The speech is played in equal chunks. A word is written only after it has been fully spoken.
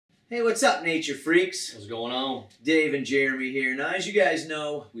Hey, what's up, nature freaks? What's going on? Dave and Jeremy here. Now, as you guys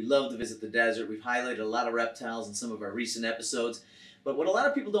know, we love to visit the desert. We've highlighted a lot of reptiles in some of our recent episodes. But what a lot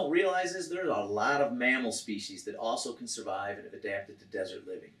of people don't realize is there are a lot of mammal species that also can survive and have adapted to desert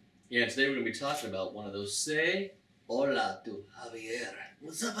living. Yeah, today we're going to be talking about one of those. Say hola to Javier.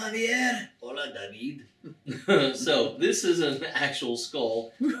 What's up, Javier? Hola, David. So, this is an actual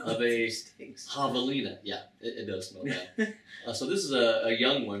skull of a javelina. Yeah, it does smell bad. So this is a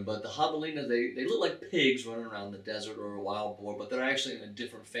young one, but the javelina, they look like pigs running around the desert or a wild boar, but they're actually in a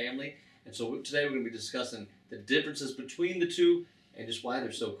different family. And so today we're going to be discussing the differences between the two and just why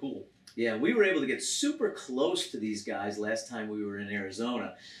they're so cool. Yeah, we were able to get super close to these guys last time we were in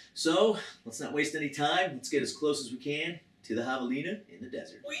Arizona. So, let's not waste any time. Let's get as close as we can to the javelina in the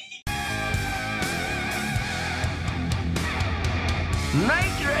desert.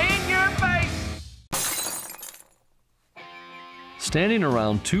 Nature in your face! Standing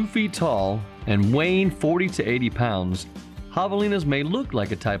around 2 feet tall and weighing 40 to 80 pounds, javelinas may look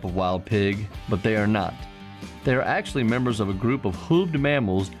like a type of wild pig, but they are not. They are actually members of a group of hooved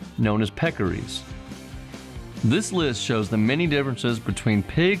mammals known as peccaries. This list shows the many differences between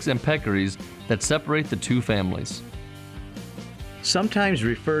pigs and peccaries that separate the two families. Sometimes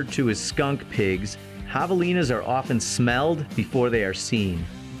referred to as skunk pigs, javelinas are often smelled before they are seen.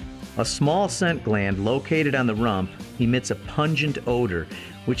 A small scent gland located on the rump emits a pungent odor,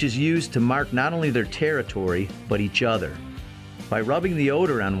 which is used to mark not only their territory, but each other. By rubbing the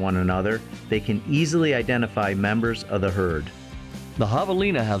odor on one another, they can easily identify members of the herd. The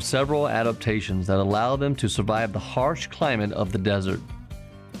javelina have several adaptations that allow them to survive the harsh climate of the desert.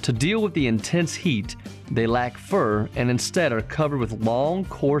 To deal with the intense heat, they lack fur and instead are covered with long,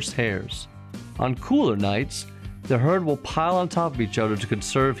 coarse hairs. On cooler nights, the herd will pile on top of each other to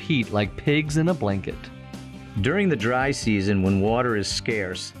conserve heat like pigs in a blanket. During the dry season, when water is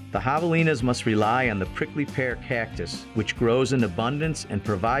scarce, the javelinas must rely on the prickly pear cactus, which grows in abundance and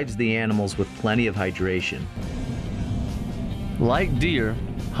provides the animals with plenty of hydration. Like deer,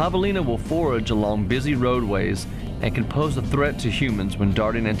 javelina will forage along busy roadways and can pose a threat to humans when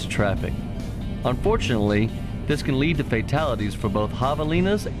darting into traffic. Unfortunately, this can lead to fatalities for both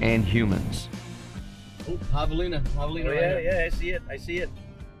javelinas and humans. Oh, javelina Oh, right yeah, here. yeah, I see it.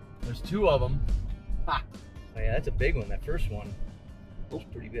 There's two of them. Ha! Oh yeah, that's a big one, that first one. That's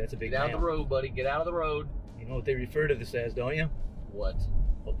pretty good, that's a big Get out of mammal. the road, buddy. Get out of the road. You know what they refer to this as, don't you? What?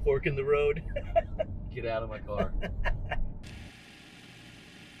 A fork in the road. Get out of my car.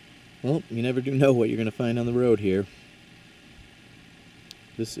 Well, you never do know what you're going to find on the road here.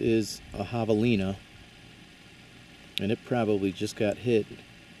 This is a javelina, and it probably just got hit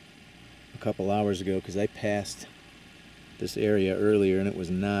a couple hours ago because I passed this area earlier and it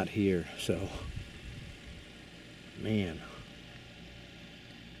was not here. So, man.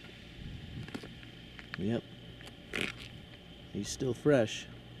 Yep. He's still fresh.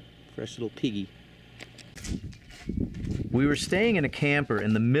 Fresh little piggy. We were staying in a camper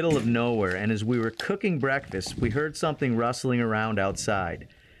in the middle of nowhere, and as we were cooking breakfast, we heard something rustling around outside.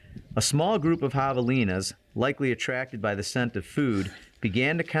 A small group of javelinas, likely attracted by the scent of food,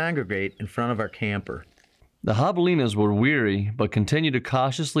 began to congregate in front of our camper. The javelinas were weary but continued to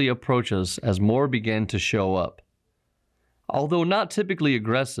cautiously approach us as more began to show up. Although not typically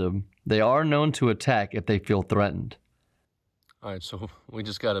aggressive, they are known to attack if they feel threatened. Alright, so we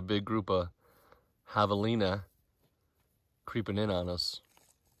just got a big group of javelina creeping in on us,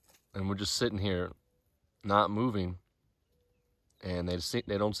 and we're just sitting here not moving, and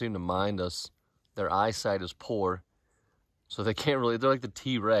they don't seem to mind us. Their eyesight is poor, so they can't really, they're like the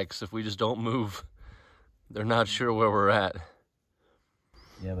T-Rex. If we just don't move, they're not sure where we're at.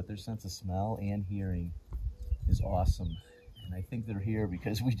 Yeah, but their sense of smell and hearing is awesome. And I think they're here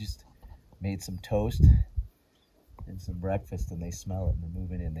because we just made some toast and some breakfast, and they smell it and they're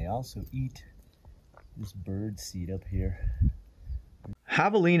moving in. They also eat this bird seed up here.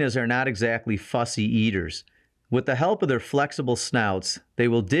 Javelinas are not exactly fussy eaters. With the help of their flexible snouts, they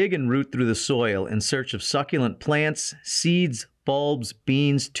will dig and root through the soil in search of succulent plants, seeds, bulbs,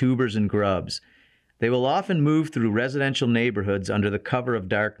 beans, tubers, and grubs. They will often move through residential neighborhoods under the cover of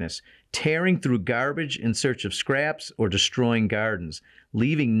darkness, tearing through garbage in search of scraps or destroying gardens,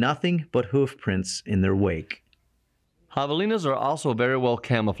 leaving nothing but hoof prints in their wake. Javelinas are also very well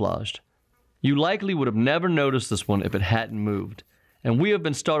camouflaged. You likely would have never noticed this one if it hadn't moved, and we have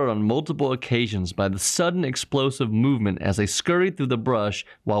been startled on multiple occasions by the sudden explosive movement as they scurried through the brush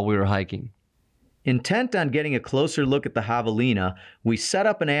while we were hiking. Intent on getting a closer look at the javelina, we set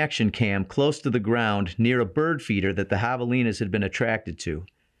up an action cam close to the ground near a bird feeder that the javelinas had been attracted to.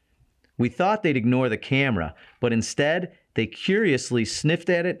 We thought they'd ignore the camera, but instead, They curiously sniffed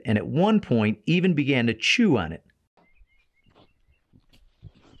at it and at one point even began to chew on it.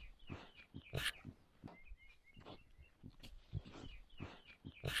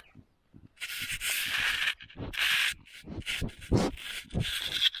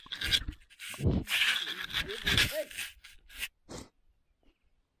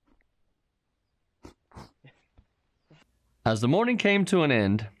 As the morning came to an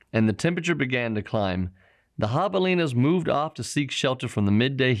end and the temperature began to climb, the javelinas moved off to seek shelter from the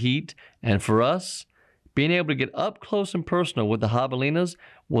midday heat, and for us, being able to get up close and personal with the javelinas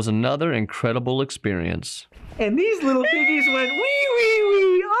was another incredible experience. And these little piggies went wee wee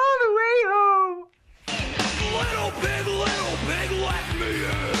wee all the way home. Little pig, little